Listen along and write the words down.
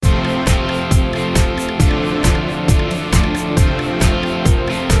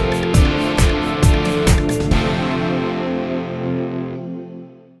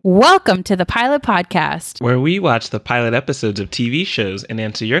Welcome to the Pilot Podcast, where we watch the pilot episodes of TV shows and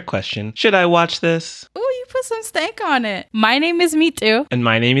answer your question, should I watch this? Ooh, you put some stank on it. My name is Mitu. And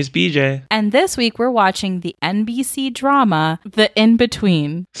my name is BJ. And this week we're watching the NBC drama, The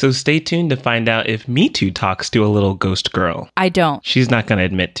InBetween. So stay tuned to find out if Mitu talks to a little ghost girl. I don't. She's not going to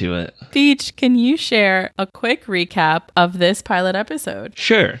admit to it. Beach, can you share a quick recap of this pilot episode?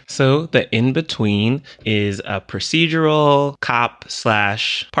 Sure. So The InBetween is a procedural cop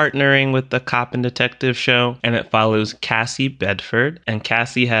 / partnering with the cop and detective show, and it follows Cassie Bedford. And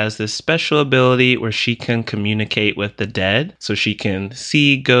Cassie has this special ability where she can communicate with the dead. So she can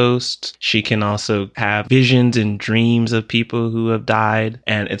see ghosts. She can also have visions and dreams of people who have died.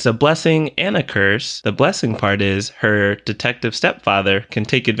 And it's a blessing and a curse. The blessing part is her detective stepfather can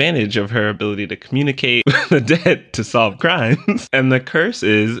take advantage of her ability to communicate with the dead to solve crimes. And the curse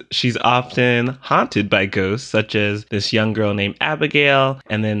is she's often haunted by ghosts, such as this young girl named Abigail,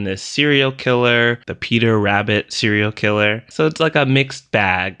 and then this serial killer, the Peter Rabbit serial killer. So it's like a mixed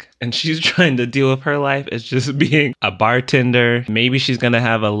bag. And she's trying to deal with her life as just being a bartender. Maybe she's going to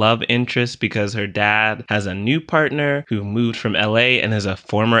have a love interest because her dad has a new partner who moved from LA and is a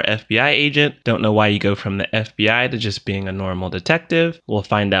former FBI agent. Don't know why you go from the FBI to just being a normal detective. We'll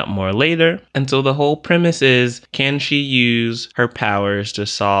find out more later. And so the whole premise is, can she use her powers to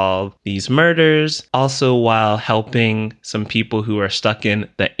solve these murders, also while helping some people who are stuck in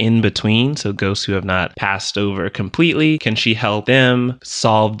the in-between, so ghosts who have not passed over completely? Can she help them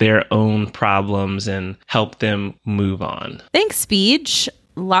solve their own problems and help them move on? Thanks, Speech.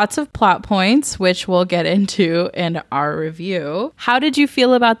 Lots of plot points, which we'll get into in our review. How did you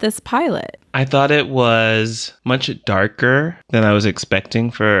feel about this pilot? I thought it was much darker than I was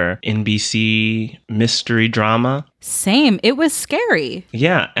expecting for NBC mystery drama. Same. It was scary.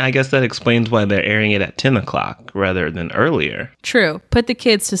 Yeah, I guess that explains why they're airing it at 10 o'clock rather than earlier. True. Put the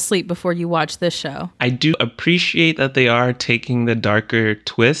kids to sleep before you watch this show. I do appreciate that they are taking the darker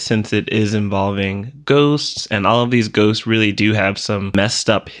twist since it is involving ghosts, and all of these ghosts really do have some messed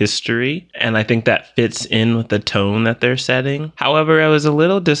up history, and I think that fits in with the tone that they're setting. However, I was a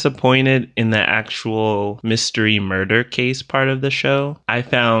little disappointed in the actual mystery murder case part of the show. I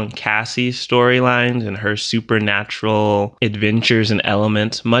found Cassie's storylines and her supernatural adventures and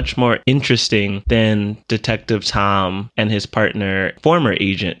elements much more interesting than Detective Tom and his partner, former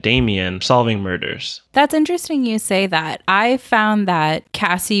agent Damien, solving murders. That's interesting you say that. I found that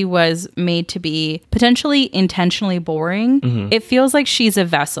Cassie was made to be potentially intentionally boring. It feels like she's a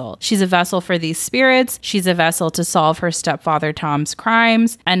vessel. She's a vessel for these spirits. She's a vessel to solve her stepfather Tom's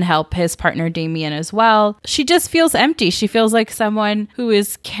crimes and help his partner Damien as well. She just feels empty. She feels like someone who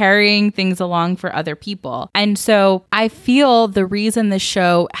is carrying things along for other people. And so I feel the reason the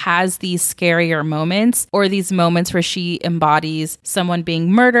show has these scarier moments, or these moments where she embodies someone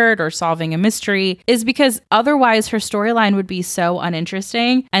being murdered or solving a mystery, is because otherwise her storyline would be so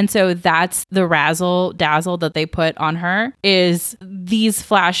uninteresting. And so that's the razzle dazzle that they put on her, is these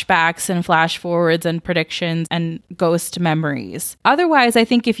flashbacks and flash forwards and predictions and ghost memories. Otherwise, I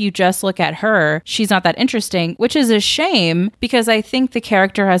think if you just look at her, she's not that interesting, which is a shame because I think the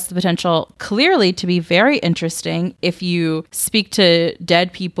character has the potential clearly to be very interesting if you speak to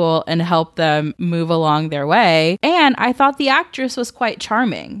dead people and help them move along their way. And I thought the actress was quite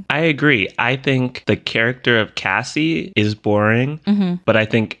charming. I agree. I think the character of Cassie is boring, but I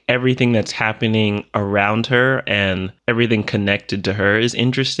think everything that's happening around her and everything connected to her is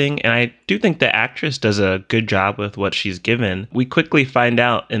interesting. And I do think the actress does a good job with what she's given. We quickly find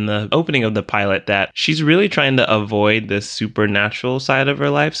out in the opening of the pilot that she's really trying to avoid this supernatural side of her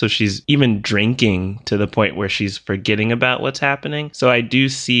life. So she's even drinking to the point where she's forgetting about what's happening. So I do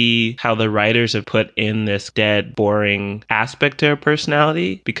see how the writers have put in this dead, boring aspect to her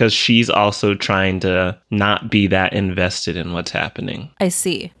personality because she's also trying to not be that invested in what's happening. I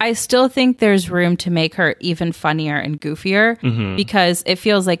see. I still think there's room to make her even funnier and goofier because it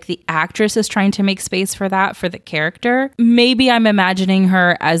feels like the actress is trying to make space for that for the character. Maybe I'm imagining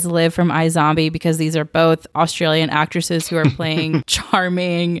her as Liv from iZombie because these are both Australian actresses who are playing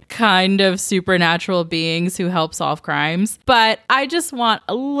charming, kind of supernatural beings who help solve crimes. But I just want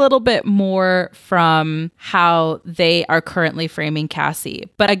a little bit more from how they are currently framing Cassie.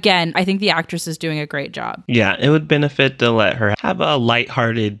 But again, I think the actress is doing a great job. Yeah, it would benefit to let her have a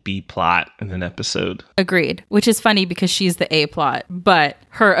lighthearted B plot in an episode. Agreed. Which is funny because she's the A plot, but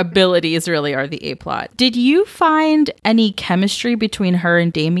her abilities really are the A plot. Did you find any chemistry between her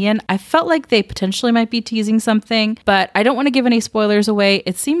and Damien? I felt like they potentially might be teasing something, but I don't want to give any spoilers away.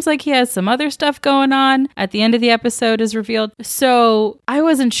 It seems like he has some other stuff going on at the end of the episode is revealed. So I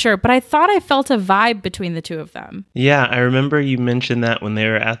wasn't sure, but I thought I felt a vibe between the two of them. Yeah, I remember you mentioned that when they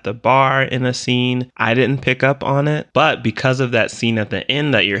were at the bar in a scene. I didn't pick up on it, but because of that scene at the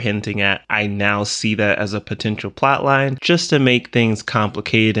end that you're hinting at, I now see that as a potential plot line just to make things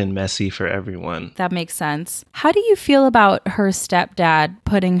complicated and messy for everyone. That makes sense. How do you feel about her stepdad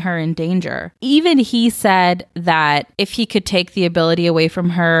putting her in danger? Even he said that if he could take the ability away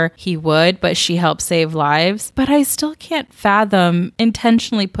from her, he would, but she helped save lives. But I still can't fathom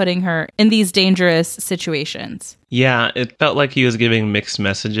intentionally putting her in these dangerous situations. Yeah, it felt like he was giving mixed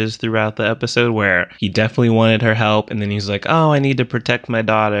messages throughout the episode where he definitely wanted her help. And then he's like, oh, I need to protect my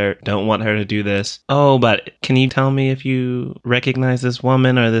daughter. Don't want her to do this. Oh, but can you tell me if you recognize this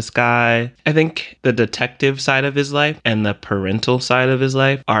woman or this guy? I think the detective side of his life and the parental side of his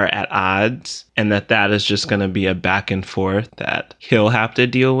life are at odds. And that is just going to be a back and forth that he'll have to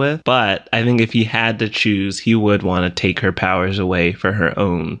deal with. But I think if he had to choose, he would want to take her powers away for her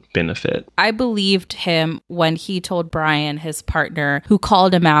own benefit. I believed him when he told Brian, his partner, who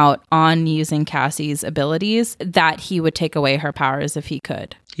called him out on using Cassie's abilities, that he would take away her powers if he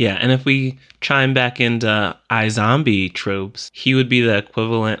could. Yeah, and if we chime back into iZombie tropes, he would be the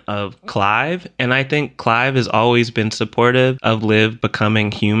equivalent of Clive. And I think Clive has always been supportive of Liv becoming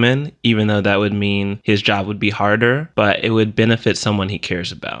human, even though that would mean his job would be harder, but it would benefit someone he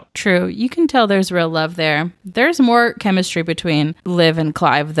cares about. True. You can tell there's real love there. There's more chemistry between Liv and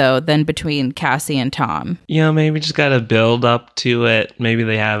Clive, though, than between Cassie and Tom. You know, maybe just got to build up to it. Maybe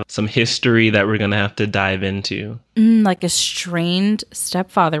they have some history that we're going to have to dive into. Like a strained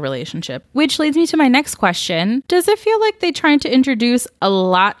stepfather relationship. Which leads me to my next question. Does it feel like they tried to introduce a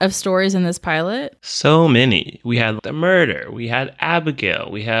lot of stories in this pilot? So many. We had the murder. We had Abigail.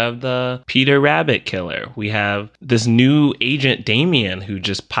 We have the Peter Rabbit killer. We have this new agent Damien who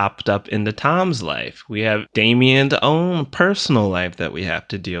just popped up into Tom's life. We have Damien's own personal life that we have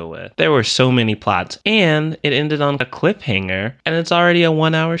to deal with. There were so many plots, and it ended on a cliffhanger, and it's already a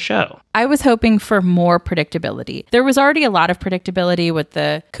 1-hour show. I was hoping for more predictability. There was already a lot of predictability with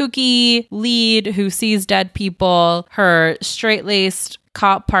the kooky lead who sees dead people, her straight-laced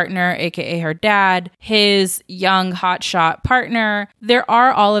cop partner, aka her dad, his young hotshot partner. There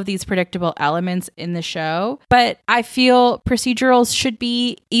are all of these predictable elements in the show, but I feel procedurals should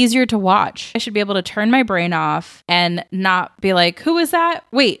be easier to watch. I should be able to turn my brain off and not be like, who is that?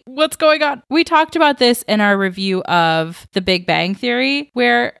 Wait, what's going on? We talked about this in our review of The Big Bang Theory,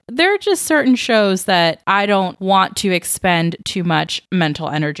 where there are just certain shows that I don't want to expend too much mental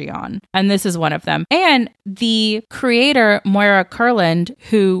energy on. And this is one of them. And the creator, Moira Kurland,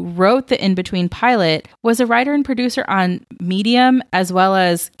 who wrote the InBetween pilot, was a writer and producer on Medium as well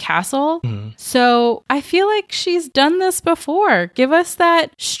as Castle. So I feel like she's done this before. Give us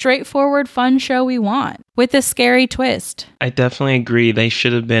that straightforward, fun show we want with a scary twist. I definitely agree. They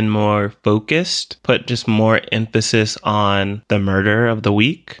should have been more focused, put just more emphasis on the murder of the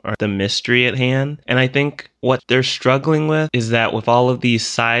week or the mystery at hand. And I think what they're struggling with is that with all of these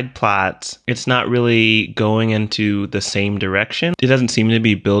side plots, it's not really going into the same direction. It doesn't seem to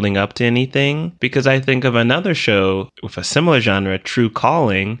be building up to anything, because I think of another show with a similar genre, True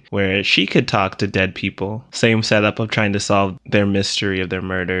Calling, where she could talk to dead people. Same setup of trying to solve their mystery of their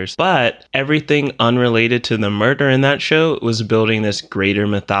murders. But everything unrelated to the murder in that show was building this greater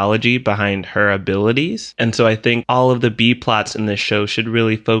mythology behind her abilities. And so I think all of the B plots in this show should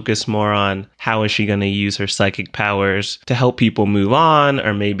really focus more on how is she going to use her psychic powers to help people move on,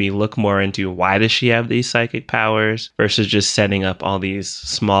 or maybe look more into why does she have these psychic powers, versus just setting up all these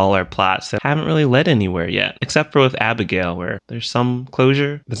smaller plots that haven't really led anywhere yet, except for with Abigail, where there's some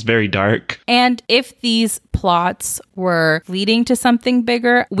closure that's very dark. And if these plots were leading to something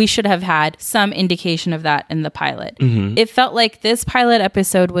bigger, we should have had some indication of that in the pilot. It felt like this pilot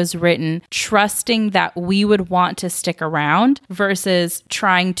episode was written trusting that we would want to stick around versus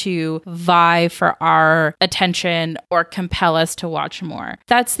trying to vie for our attention or compel us to watch more.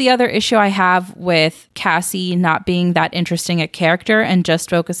 That's the other issue I have with Cassie not being that interesting a character and just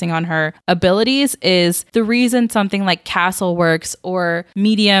focusing on her abilities is the reason something like Castle works or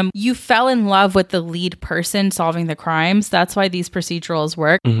Medium, you fell in love with the lead person solving the crimes. That's why these procedurals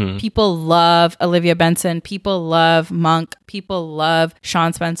work. People love Olivia Benson. People love Monk. People love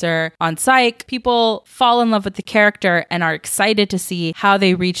Sean Spencer on Psych. People fall in love with the character and are excited to see how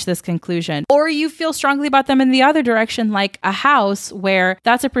they reach this conclusion. Or you feel strongly about them in the other direction, like A House, where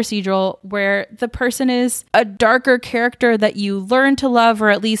that's a procedural where the person is a darker character that you learn to love or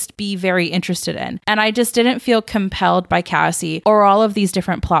at least be very interested in. And I just didn't feel compelled by Cassie or all of these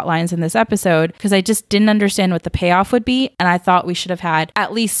different plot lines in this episode because I just didn't understand what the payoff would be. And I thought we should have had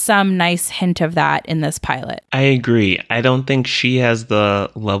at least some nice hint of that in this pilot. I agree. I don't think she has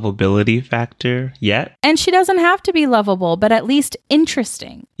the lovability factor yet. And she doesn't have to be lovable, but at least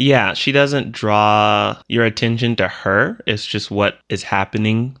interesting. Yeah, she doesn't draw your attention to her. It's just what is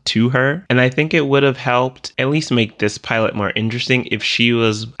happening to her. And I think it would have helped at least make this pilot more interesting if she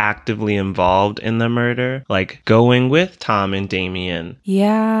was actively involved in the murder, like going with Tom and Damien.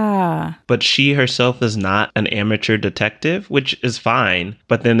 Yeah. But she herself is not an amateur detective, which is fine.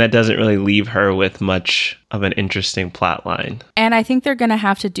 But then that doesn't really leave her with much of an interesting plot line. And I think they're going to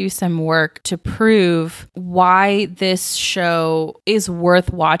have to do some work to prove why this show is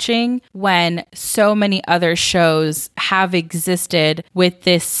worth watching when so many other shows have existed with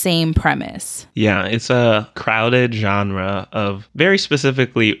this same premise. Yeah, it's a crowded genre of very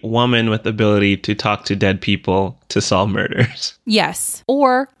specifically woman with ability to talk to dead people to solve murders. Yes.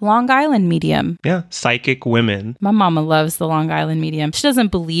 Or Long Island Medium. Yeah, psychic women. My mama loves the Long Island Medium. She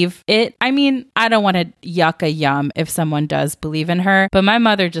doesn't believe it. I mean, I don't want to yuck a yum if someone does believe in her, but my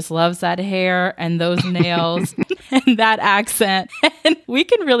mother just loves that hair and those nails and that accent. And we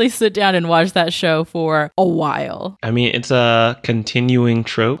can really sit down and watch that show for a while. I mean, it's a continuing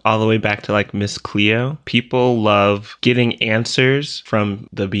trope all the way back to like Miss Cleo. People love getting answers from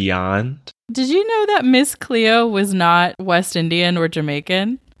the beyond. Did you know that Miss Cleo was not West Indian or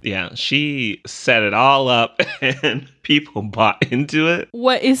Jamaican? Yeah, she set it all up and people bought into it.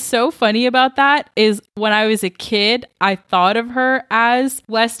 What is so funny about that is when I was a kid, I thought of her as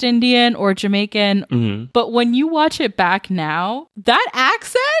West Indian or Jamaican. Mm-hmm. But when you watch it back now, that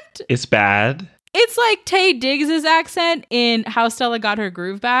accent? It's bad. It's like Taye Diggs' accent in How Stella Got Her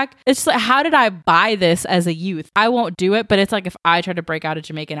Groove Back. It's like, how did I buy this as a youth? I won't do it, but it's like if I try to break out a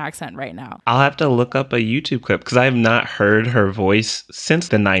Jamaican accent right now. I'll have to look up a YouTube clip because I have not heard her voice since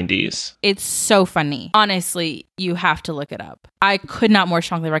the 90s. It's so funny. Honestly, you have to look it up. I could not more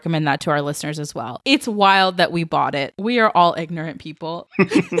strongly recommend that to our listeners as well. It's wild that we bought it. We are all ignorant people.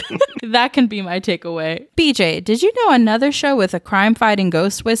 That can be my takeaway. BJ, did you know another show with a crime-fighting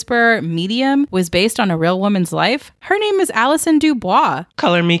ghost whisperer, Medium, was based on a real woman's life? Her name is Alison Dubois.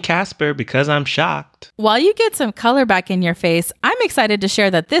 Color me Casper because I'm shocked. While you get some color back in your face, I'm excited to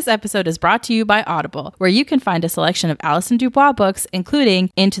share that this episode is brought to you by Audible, where you can find a selection of Alison Dubois books,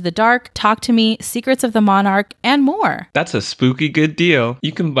 including Into the Dark, Talk to Me, Secrets of the Monarch, and more. That's a spooky good deal.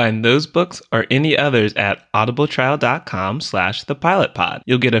 You can find those books or any others at audibletrial.com/thepilotpod.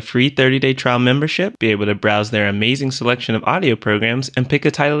 You'll get a free 30-day trial membership, be able to browse their amazing selection of audio programs, and pick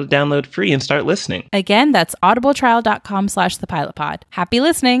a title to download free and start listening. Again, that's audibletrial.com/thepilotpod. Happy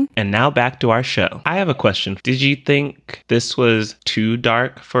listening. And now back to our show. I have a question. Did you think this was too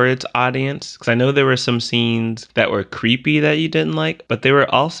dark for its audience? Because I know there were some scenes that were creepy that you didn't like, but there were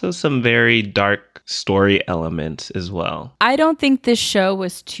also some very dark story elements as well. I don't think this show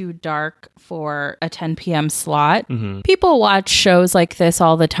was too dark for a 10 p.m. slot. Mm-hmm. People watch shows like this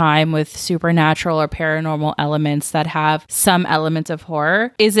all the time with supernatural or paranormal elements that have some elements of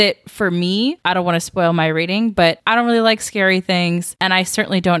horror. Is it for me? I don't want to spoil my rating, but I don't really like scary things, and I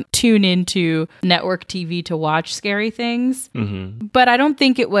certainly don't tune into network TV to watch scary things. Mm-hmm. But I don't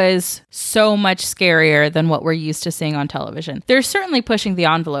think it was so much scarier than what we're used to seeing on television. They're certainly pushing the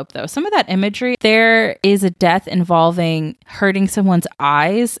envelope, though. Some of that imagery, there is a death involving hurting someone's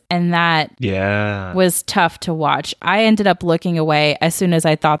eyes, and that was tough to watch. I ended up looking away as soon as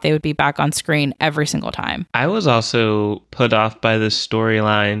I thought they would be back on screen every single time. I was also put off by this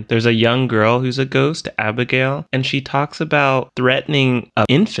storyline. There's a young girl who's a ghost, Abigail, and she talks about threatening an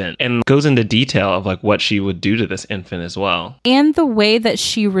infant and goes into detail of like what she would do to this infant as well. And the way that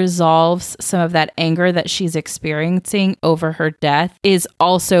she resolves some of that anger that she's experiencing over her death is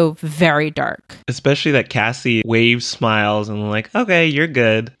also very dark. Especially that Cassie waves, smiles, and like, okay, you're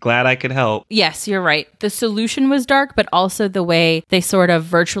good. Glad I could help. Yes, you're right. The solution was dark, but also the way they sort of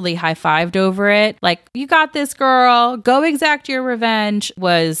virtually high-fived over it. Like, you got this, girl. Go exact your revenge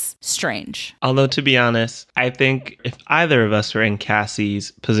was strange. Although, to be honest, I think if either of us were in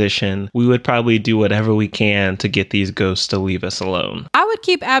Cassie's position, we would probably do whatever we can to get these ghosts to leave us alone. I would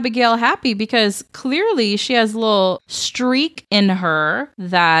keep Abigail happy because clearly she has a little streak in her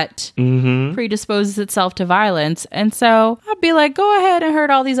that predisposes predisposes itself to violence. And so I'd be like, go ahead and hurt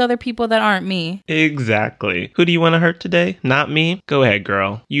all these other people that aren't me. Exactly. Who do you want to hurt today? Not me? Go ahead,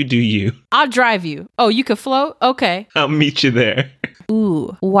 girl. You do you. I'll drive you. Oh, you could float? Okay. I'll meet you there.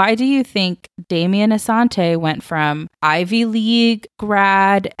 Ooh, why do you think Damien Asante went from Ivy League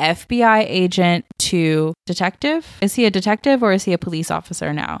grad, FBI agent to detective? Is he a detective or is he a police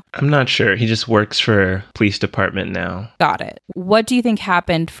officer now? I'm not sure. He just works for police department now. Got it. What do you think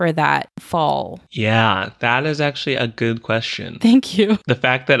happened for that fall? Yeah, that is actually a good question. Thank you. The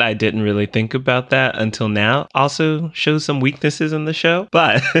fact that I didn't really think about that until now also shows some weaknesses in the show.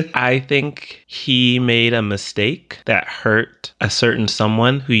 But I think he made a mistake that hurt a certain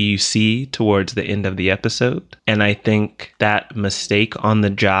someone who you see towards the end of the episode. And I think that mistake on the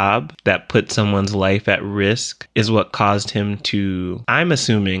job that put someone's life at risk is what caused him to, I'm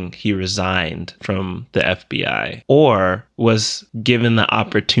assuming he resigned from the FBI or was given the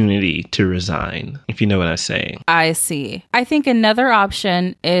opportunity to resign, if you know what I'm saying. I see. I think another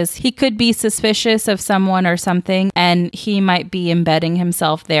option is he could be suspicious of someone or something, and he might be embedding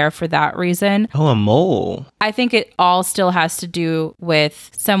himself there for that reason. Oh, a mole. I think it all still has to do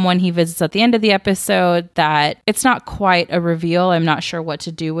with someone he visits at the end of the episode that it's not quite a reveal. I'm not sure what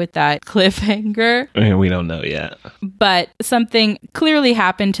to do with that cliffhanger. I mean, we don't know yet. But something clearly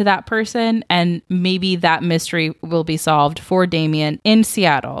happened to that person, and maybe that mystery will be solved for Damien in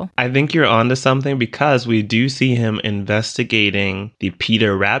Seattle. I think you're onto something because we do see him investigating the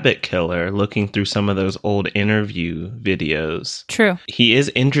Peter Rabbit killer, looking through some of those old interview videos. True. He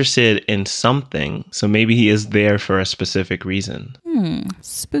is interested in something, so maybe he is there for a specific reason.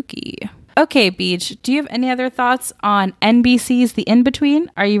 Spooky. Okay, Beach, do you have any other thoughts on NBC's The InBetween?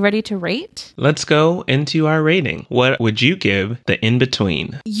 Are you ready to rate? Let's go into our rating. What would you give The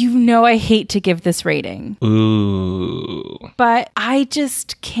InBetween? You know I hate to give this rating. Ooh. But I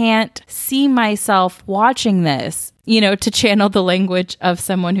just can't see myself watching this. You know, to channel the language of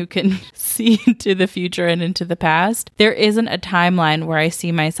someone who can see into the future and into the past. There isn't a timeline where I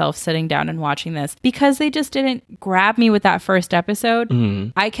see myself sitting down and watching this because they just didn't grab me with that first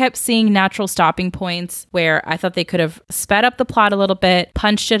episode. I kept seeing natural stopping points where I thought they could have sped up the plot a little bit,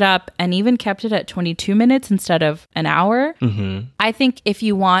 punched it up, and even kept it at 22 minutes instead of an hour. I think if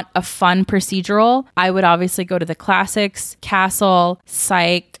you want a fun procedural, I would obviously go to the classics, Castle,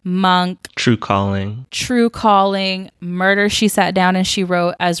 Psych, Monk, True Calling, Murder, She Sat Down and She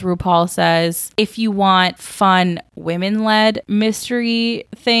Wrote, as RuPaul says. If you want fun women-led mystery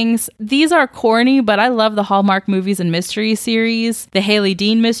things, these are corny, but I love the Hallmark movies and mystery series. The Haley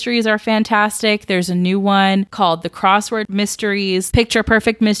Dean mysteries are fantastic. There's a new one called The Crossword Mysteries. Picture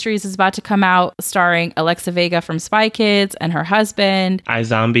Perfect Mysteries is about to come out, starring Alexa Vega from Spy Kids and her husband.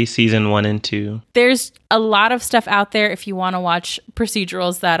 iZombie season 1 and 2. There's a lot of stuff out there if you want to watch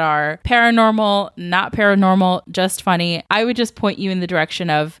procedurals that are paranormal, not paranormal, just funny. I would just point you in the direction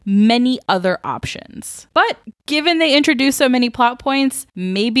of many other options. But given they introduce so many plot points,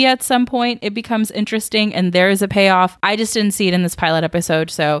 maybe at some point it becomes interesting and there is a payoff. I just didn't see it in this pilot episode,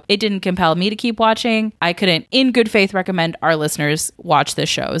 so it didn't compel me to keep watching. I couldn't, in good faith, recommend our listeners watch this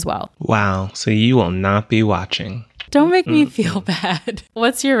show as well. Wow, so you will not be watching. Don't make me feel bad.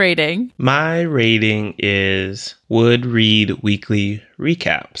 What's your rating? My rating is would read weekly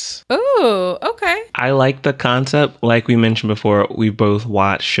recaps. Ooh, okay. I like the concept. Like we mentioned before, we both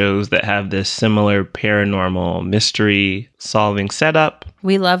watch shows that have this similar paranormal mystery solving setup.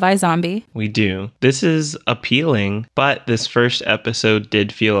 We love iZombie. We do. This is appealing, but this first episode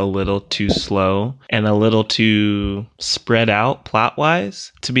did feel a little too slow and a little too spread out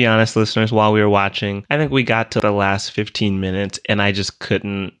plot-wise. To be honest, listeners, while we were watching, I think we got to the last 15 minutes and I just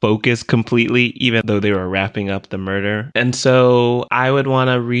couldn't focus completely, even though they were wrapping up the murder. And so I would want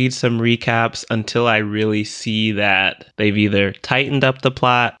to read some recaps until I really see that they've either tightened up the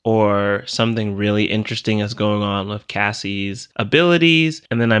plot or something really interesting is going on with Cassie's abilities,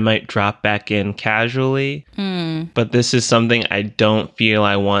 and then I might drop back in casually. But this is something I don't feel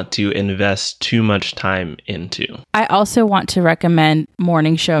I want to invest too much time into. I also want to recommend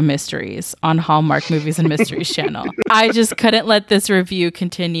Morning Show Mysteries on Hallmark Movies and Mysteries channel. I just couldn't let this review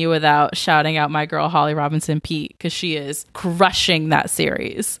continue without shouting out my girl Holly Robinson Peete, because she is crushing that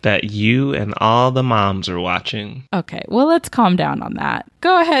series. That you and all the moms are watching. Okay, well, let's calm down on that.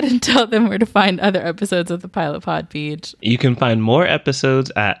 Go ahead and tell them where to find other episodes of the Pilot Pod Beach. You can find more episodes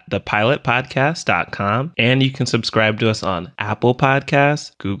episodes at thepilotpodcast.com, and you can subscribe to us on Apple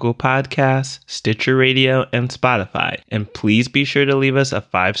Podcasts, Google Podcasts, Stitcher Radio, and Spotify. And please be sure to leave us a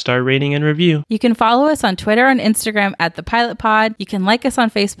 5-star rating and review. You can follow us on Twitter and Instagram at The Pilot Pod. You can like us on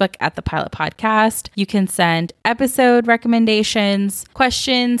Facebook at The Pilot Podcast. You can send episode recommendations,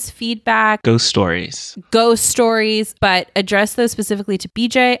 questions, feedback, Ghost stories, but address those specifically to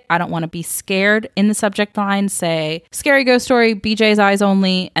BJ. I don't want to be scared. In the subject line, say scary ghost story, BJ's eyes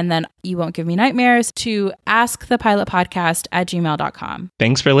only, and then you won't give me nightmares, to askthepilotpodcast@gmail.com.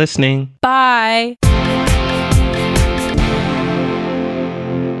 Thanks for listening. Bye.